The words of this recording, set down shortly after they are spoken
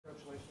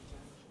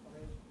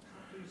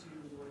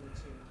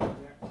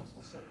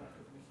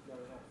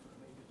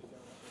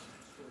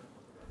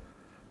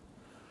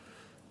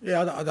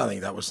Yeah, I don't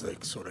think that was the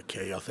sort of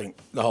key. I think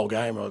the whole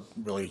game, I was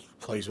really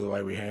pleased with the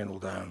way we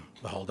handled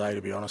the whole day,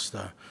 to be honest.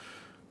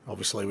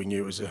 Obviously, we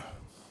knew it was a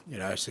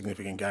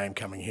significant game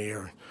coming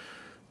here,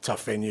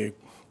 tough venue,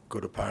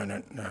 good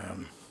opponent.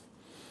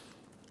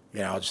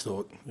 I just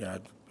thought,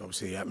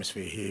 obviously the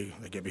atmosphere here,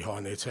 they get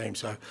behind their team.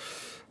 So I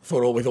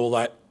thought with all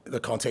that, the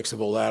context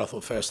of all that, I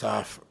thought first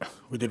half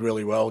we did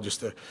really well just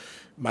to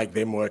make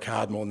them work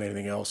hard more than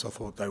anything else. I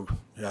thought they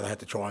had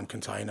to try and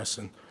contain us,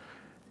 and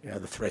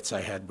the threats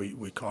they had,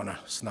 we kind of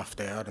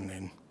snuffed out. And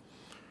then,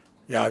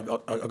 I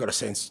got a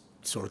sense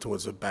sort of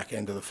towards the back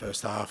end of the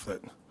first half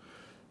that,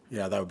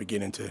 they were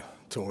beginning to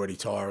already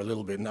tire a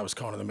little bit, and that was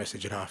kind of the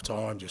message at half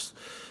time. Just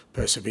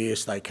persevere,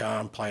 stay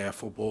calm, play our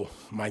football,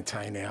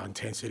 maintain our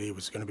intensity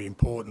was going to be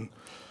important.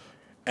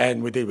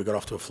 And we did. We got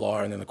off to a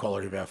flyer, and then the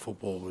quality of our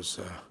football was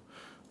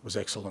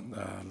excellent,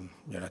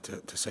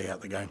 to see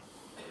out the game.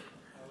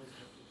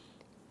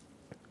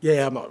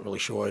 Yeah, I'm not really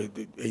sure.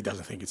 He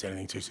doesn't think it's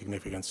anything too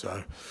significant,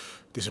 so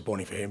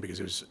disappointing for him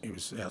because it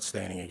was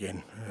outstanding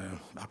again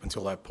up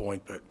until that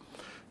point. But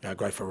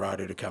great for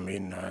Radu to come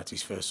in. It's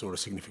his first sort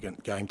of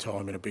significant game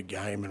time in a big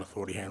game, and I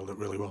thought he handled it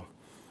really well.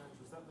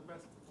 Was that the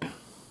best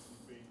performance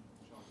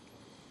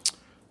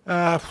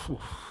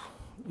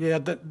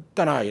you've been?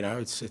 Don't know.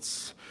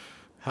 It's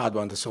a hard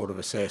one to sort of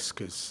assess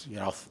because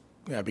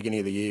beginning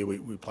of the year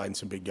we played in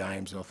some big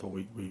games, and I thought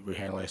we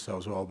handled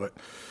ourselves well. But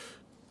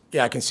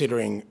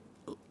considering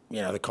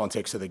the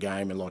context of the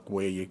game and like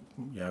where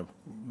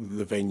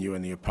the venue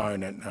and the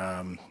opponent,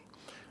 I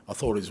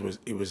thought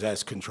it was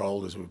as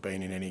controlled as we've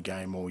been in any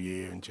game all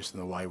year, and just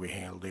in the way we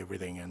handled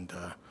everything. And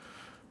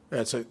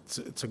it's a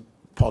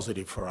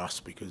positive for us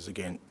because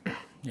again,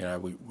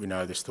 we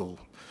know there's still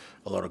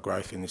a lot of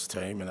growth in this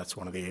team, and that's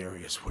one of the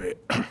areas where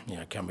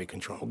can we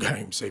control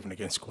games even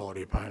against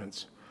quality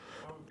opponents.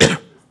 How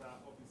important is that?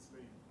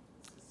 Obviously,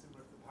 it's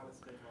similar to the Palace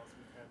game last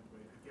weekend,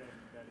 where again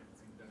you barely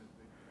conceded any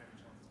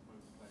chances for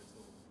most players at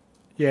all.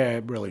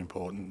 Yeah, really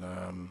important.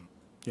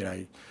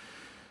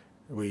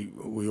 We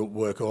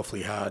work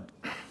awfully hard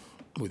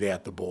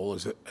without the ball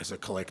as a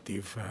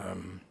collective,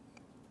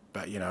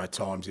 but at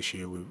times this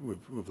year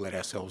we've let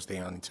ourselves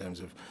down in terms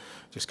of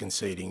just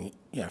conceding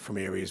from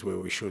areas where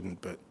we shouldn't.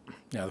 But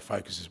the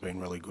focus has been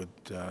really good.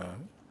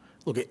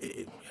 Look,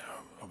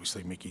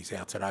 obviously Mickey's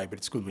out today, but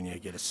it's good when you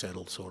get a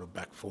settled sort of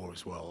back four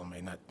as well. I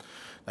mean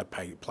that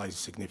plays a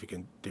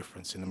significant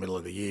difference. In the middle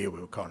of the year we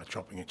were kind of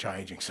chopping and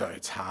changing, so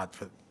it's hard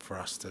for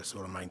us to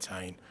sort of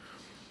maintain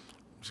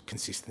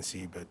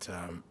consistency. But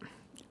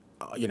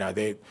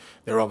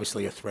they're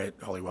obviously a threat.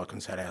 Ollie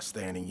Watkins had an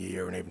outstanding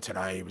year, and even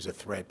today he was a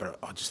threat, but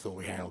I just thought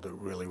we handled it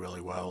really,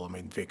 really well. I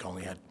mean, Vic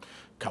only had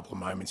a couple of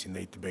moments he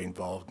needed to be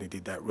involved, and he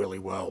did that really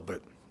well,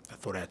 but I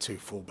thought our two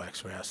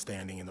fullbacks were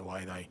outstanding in the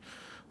way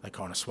they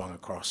kind of swung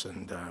across,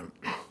 and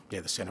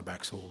the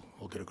centre-backs all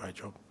did a great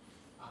job.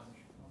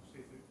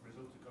 Obviously, the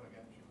results have gone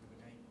against you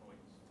with 8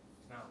 points.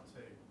 It's now 2.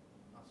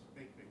 That's a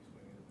big swing,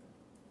 isn't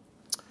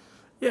it?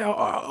 Yeah,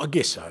 I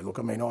guess so. Look,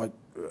 I mean, I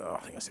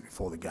think I said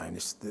before the game,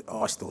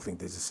 I still think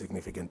there's a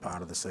significant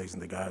part of the season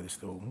to go. There's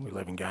still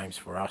 11 games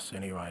for us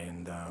anyway,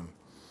 and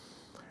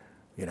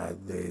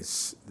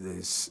there's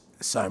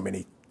so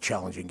many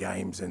challenging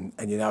games, and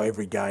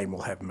every game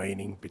will have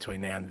meaning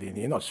between now and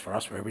then. Not just for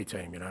us, for every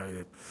team.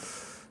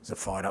 There's a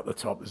fight up the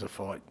top, there's a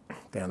fight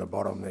down the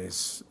bottom,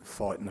 there's a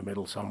fight in the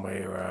middle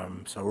somewhere.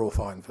 So we're all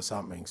fighting for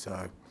something.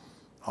 So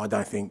I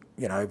don't think,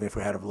 even if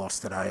we had have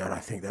lost today, I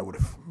don't think they would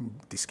have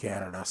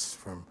discounted us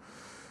from,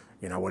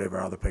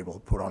 whatever other people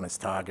put on as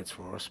targets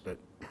for us. But,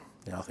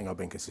 I think I've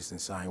been consistent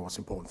in saying what's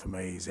important for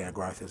me is our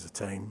growth as a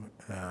team.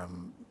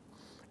 And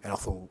I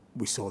thought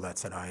we saw that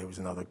today. It was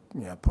another,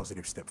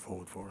 positive step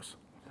forward for us.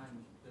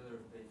 And Villa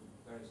have been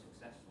very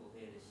successful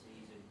here this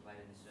season,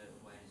 playing in a certain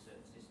way, in a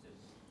certain system.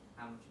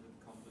 How much of a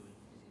compliment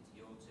is it to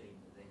your team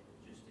that they've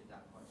adjusted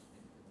that quite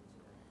significantly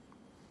today?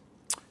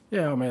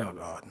 Yeah, I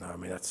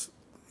mean, that's,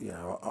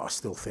 I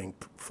still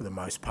think for the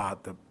most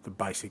part the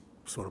basic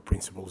sort of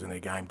principles in their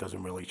game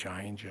doesn't really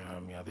change.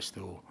 They're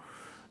still,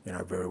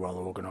 very well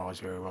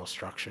organised, very well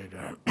structured.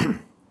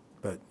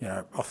 But,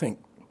 I think,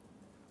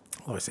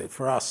 like I said,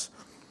 for us,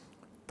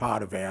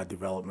 part of our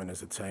development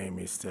as a team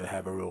is to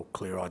have a real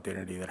clear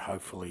identity that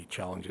hopefully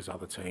challenges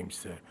other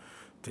teams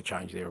to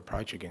change their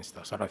approach against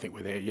us. I don't think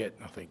we're there yet.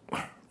 I think,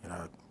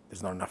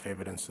 there's not enough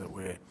evidence that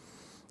we're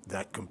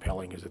that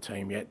compelling as a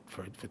team yet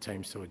for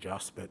teams to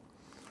adjust. But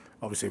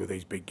obviously with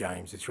these big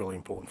games, it's really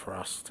important for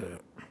us to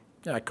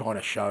kind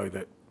of show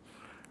that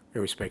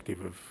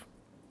irrespective of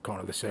kind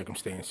of the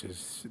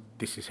circumstances,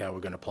 this is how we're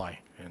going to play.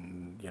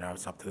 And,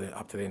 it's up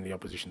to them, the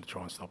opposition, to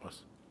try and stop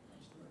us.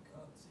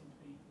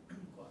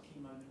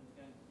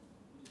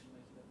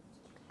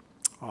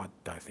 I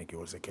don't think it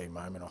was a key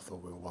moment. I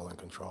thought we were well in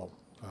control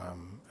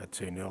at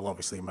 2-0.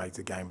 Obviously made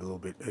the game a little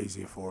bit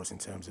easier for us in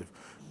terms of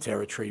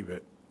territory,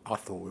 but I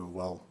thought we were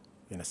well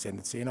in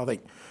ascendancy. And I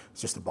think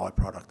it's just a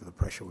byproduct of the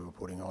pressure we were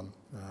putting on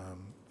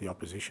the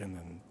opposition.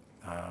 And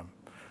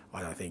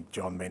I don't think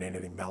John meant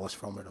anything malice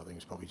from it. I think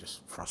it's probably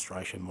just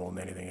frustration more than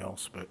anything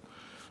else. But,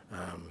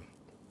 I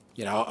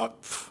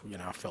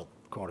felt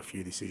quite a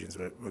few decisions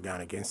that were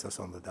going against us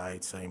on the day.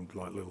 It seemed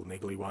like little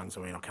niggly ones.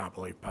 I mean, I can't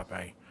believe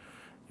Pepe,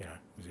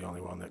 was the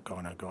only one that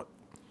kind of got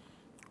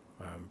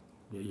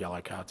a yellow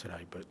card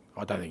today. But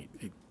I don't think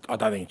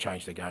it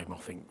changed the game. I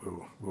think we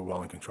were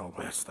well in control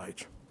by that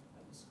stage.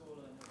 And the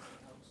scoreline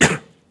helps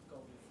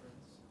goal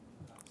difference.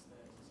 Perhaps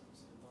there is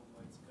obviously a long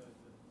way to go.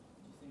 But do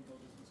you think goal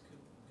difference could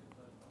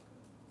play a part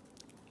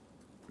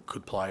in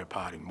Could play a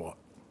part in what?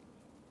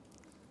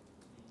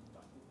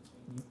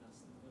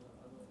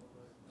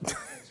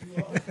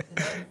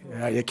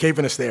 You're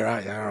keeping us there,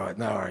 aren't you? All right,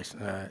 no worries.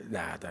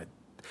 Don't.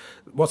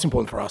 What's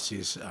important for us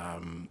is I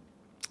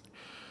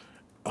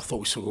thought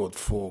we scored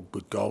 4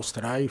 good goals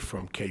today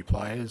from key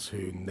players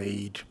who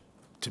need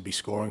to be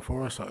scoring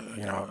for us.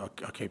 I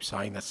keep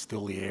saying that's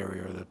still the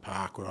area of the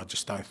park where I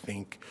just don't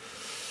think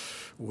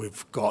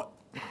we've got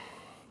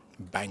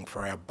bang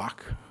for our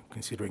buck,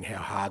 considering how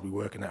hard we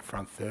work in that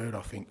front third.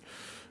 I think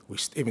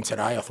even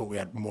today I thought we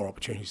had more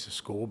opportunities to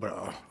score, but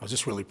I was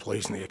just really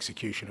pleased in the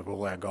execution of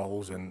all our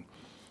goals, and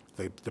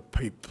the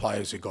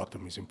players who got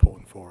them is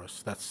important for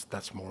us.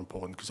 That's more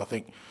important, because I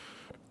think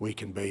we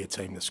can be a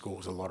team that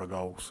scores a lot of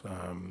goals,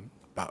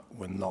 but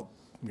we're not.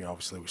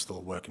 Obviously we're still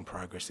a work in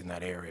progress in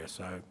that area.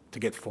 So to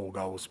get 4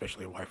 goals,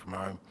 especially away from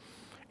home,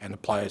 and the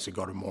players who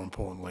got them, more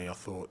importantly, I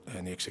thought,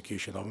 and the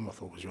execution of them, I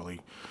thought was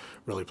really,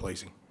 really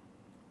pleasing.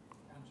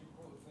 And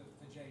important for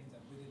James,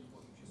 then, within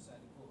what you just said,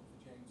 important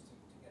for James to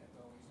get a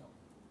goal.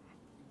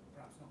 He's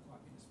perhaps not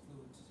quite been as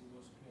fluent as he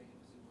was, creative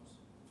as he was.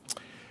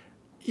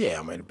 Yeah,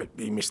 I mean, but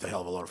he missed a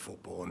hell of a lot of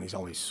football, and he's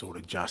only sort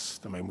of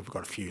just. I mean, we've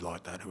got a few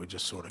like that who are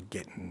just sort of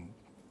getting,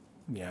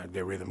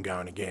 their rhythm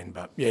going again.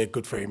 But yeah,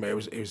 good for him. It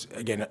was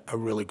again a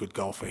really good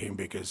goal for him,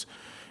 because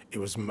it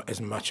was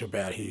as much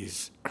about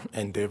his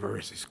endeavour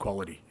as his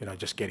quality.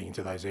 Just getting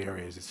into those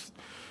areas.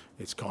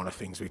 It's kind of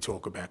things we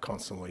talk about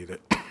constantly. That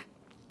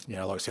like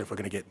I said, if we're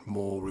going to get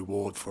more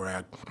reward for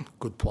our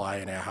good play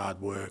and our hard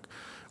work,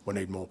 we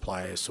need more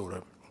players sort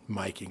of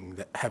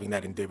having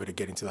that endeavour to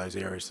get into those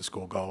areas to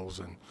score goals.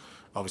 And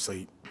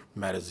obviously,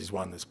 Maddison is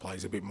one that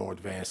plays a bit more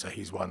advanced, so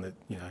he's one that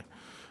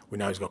we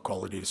know he's got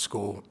quality to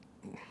score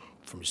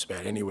from just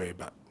about anywhere.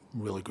 But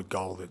really good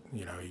goal that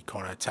he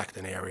kind of attacked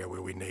an area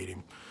where we need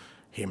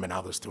him and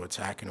others to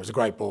attack. And it was a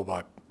great ball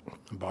by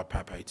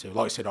Pepe too.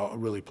 Like I said,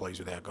 I'm really pleased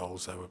with our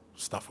goals. They were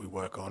stuff we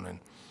work on, and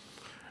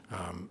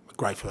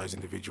great for those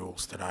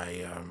individuals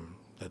today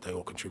that they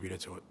all contributed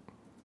to it.